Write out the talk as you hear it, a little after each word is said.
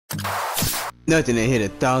Nothing that hit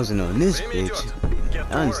 1,000 on this bitch.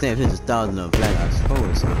 I understand if it's 1,000 on BlackOpsColdWar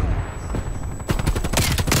or something.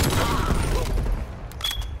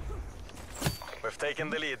 We've taken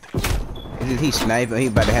the lead. He sniping, he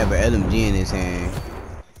about to have an LMG in his hand.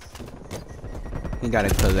 He got a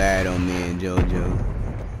collide on me and JoJo.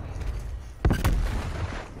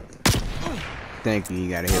 Thank you, he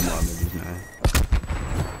got a hit marker just now.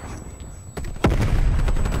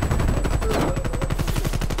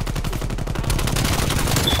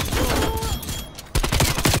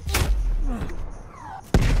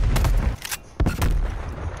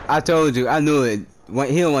 I told you, I knew it.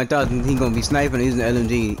 He on 1,000, he gonna be sniping using the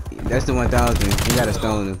LMG. That's the 1,000. You gotta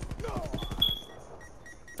stone him.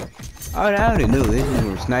 I already knew this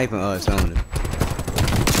was sniping or stoning.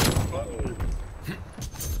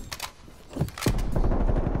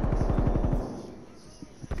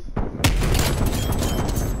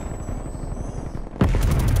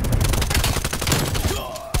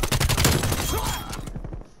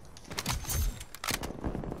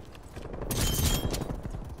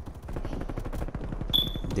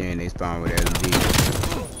 Then they spawn with LMG.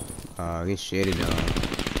 Get shitted on.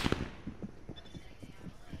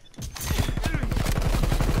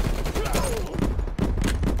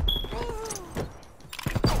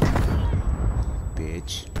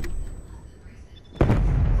 Bitch.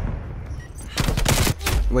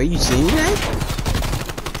 Wait, you seen that?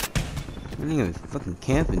 I think I'm fucking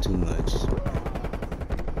camping too much.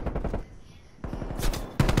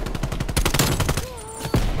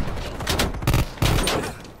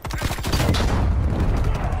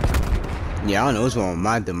 Yeah, I don't know what's wrong with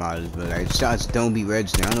my demolishes, but like shots don't be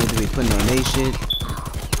registering. I don't know what they be putting on they shit.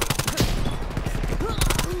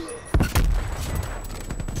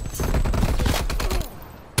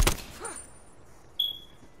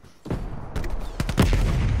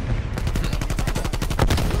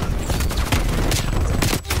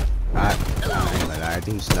 I ain't gonna lie, I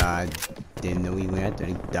think Slide didn't know he went. I thought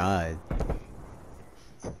he died.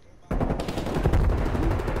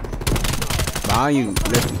 Behind you,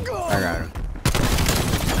 left. I got him.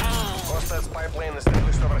 Pipeline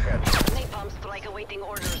established overhead. Napalm strike awaiting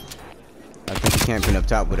orders. I think he's camping up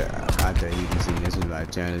top with it. I thought you can see this is why I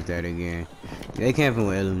challenged that again. They camping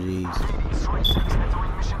with LMGs.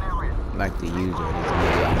 Like the user.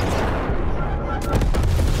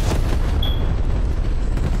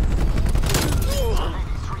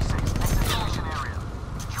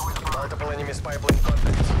 Multiple enemies pipeline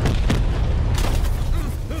contacts.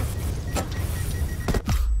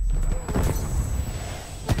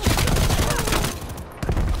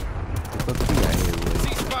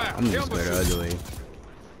 I'm just go the other way.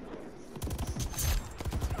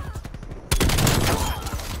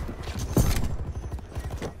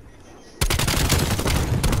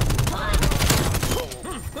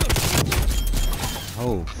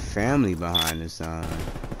 Whole family behind the sign.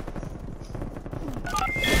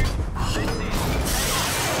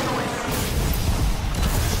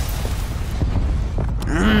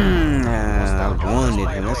 I wanted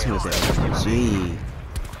him. That's what's LMG.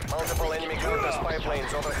 Multiple enemy counters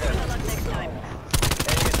pipelines overhead.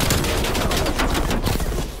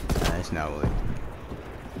 That's not what.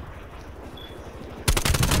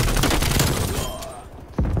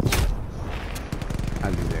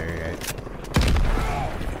 I'll be very right.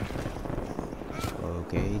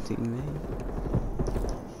 Okay, teammate.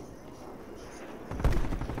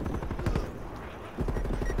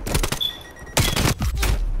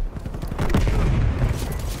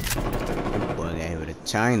 Boy, guy with a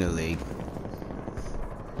China leg.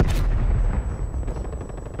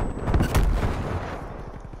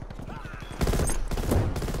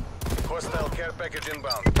 Hostile care package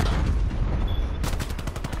inbound.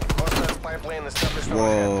 Hostile pipeline established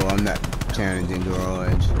Whoa, overhead. I'm not challenging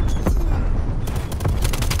garage.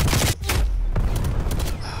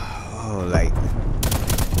 Oh, like,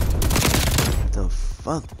 what the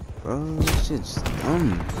fuck, bro? This shit's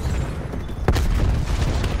dumb.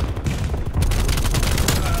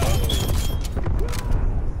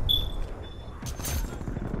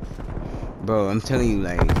 Bro, I'm telling you,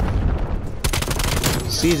 like,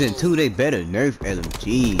 Season 2, they better nerf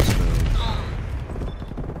LMGs, bro.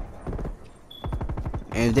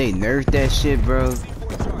 And if they nerf that shit, bro.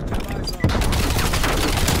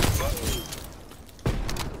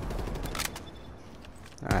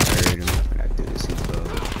 I heard him when I threw this info.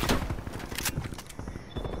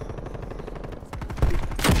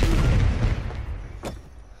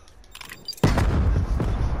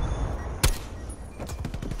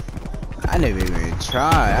 I never even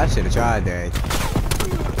tried. I should have tried that.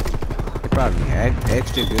 It probably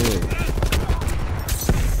extra good.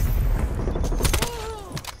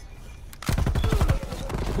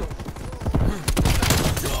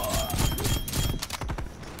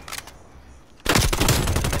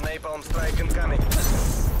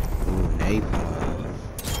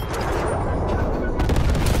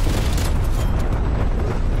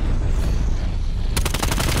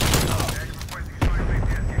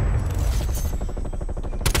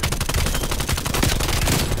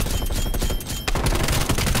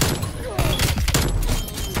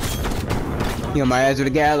 He on my ass with a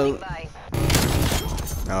gallows. By.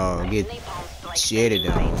 Oh, get Napalm strike shitted standing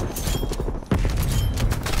though. by.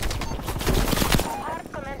 Hard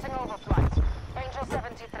commencing overflight. Angel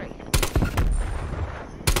 73.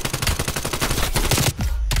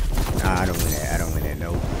 Nah, I don't win that. I don't win that.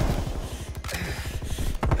 No.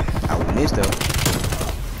 I win this though.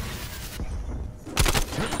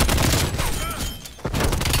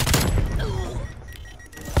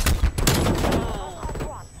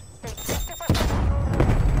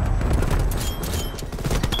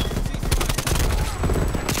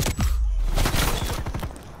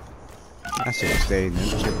 I should have stayed.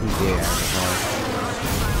 Them shit we did out of the car.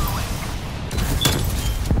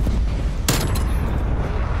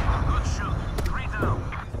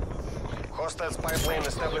 Hostile spy plane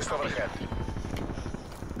established overhead.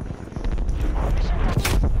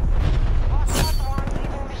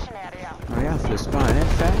 Oh, y'all feel spawn that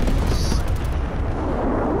fast?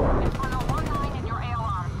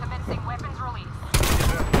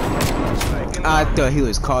 I thought he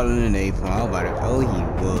was calling an napalm. I was about to. Oh, he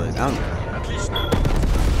was. I'm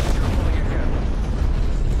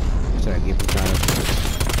trying to get the time.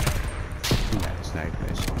 He got a sniper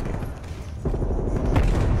that shit.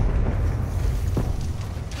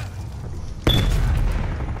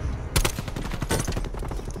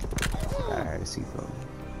 Alright, C4.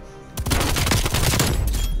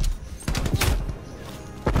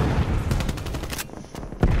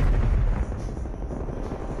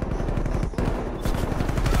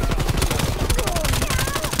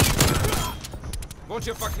 Watch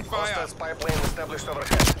your fucking fire! Hostile spy plane established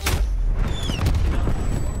overhead.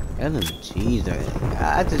 LMGs,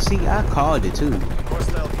 I just see. I called it too.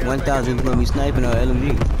 Hostile care 1,000 gonna be sniping on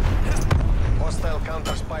LMG. package. Hostile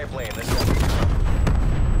counter spy plane established.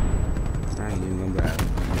 I ain't even gonna grab it.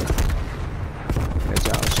 That's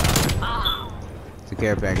y'all shot. It's a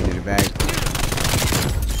care package in the back.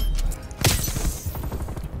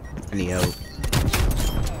 I need help.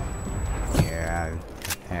 Yeah,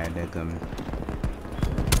 I had that coming.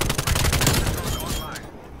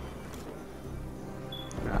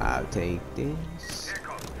 I'll take this.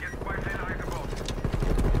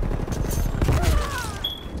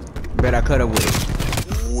 Bet I cut up with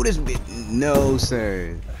it. Ooh, this bit. No,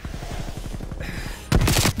 sir.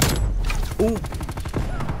 Ooh.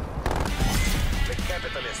 The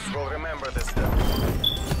capitalists will remember this day.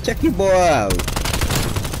 Check your boy out.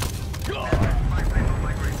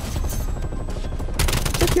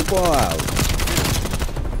 Check your boy out.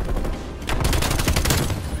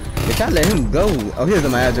 If I let him go. Oh, here's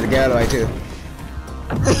my ass to the gallows right here.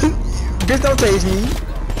 Just don't chase me.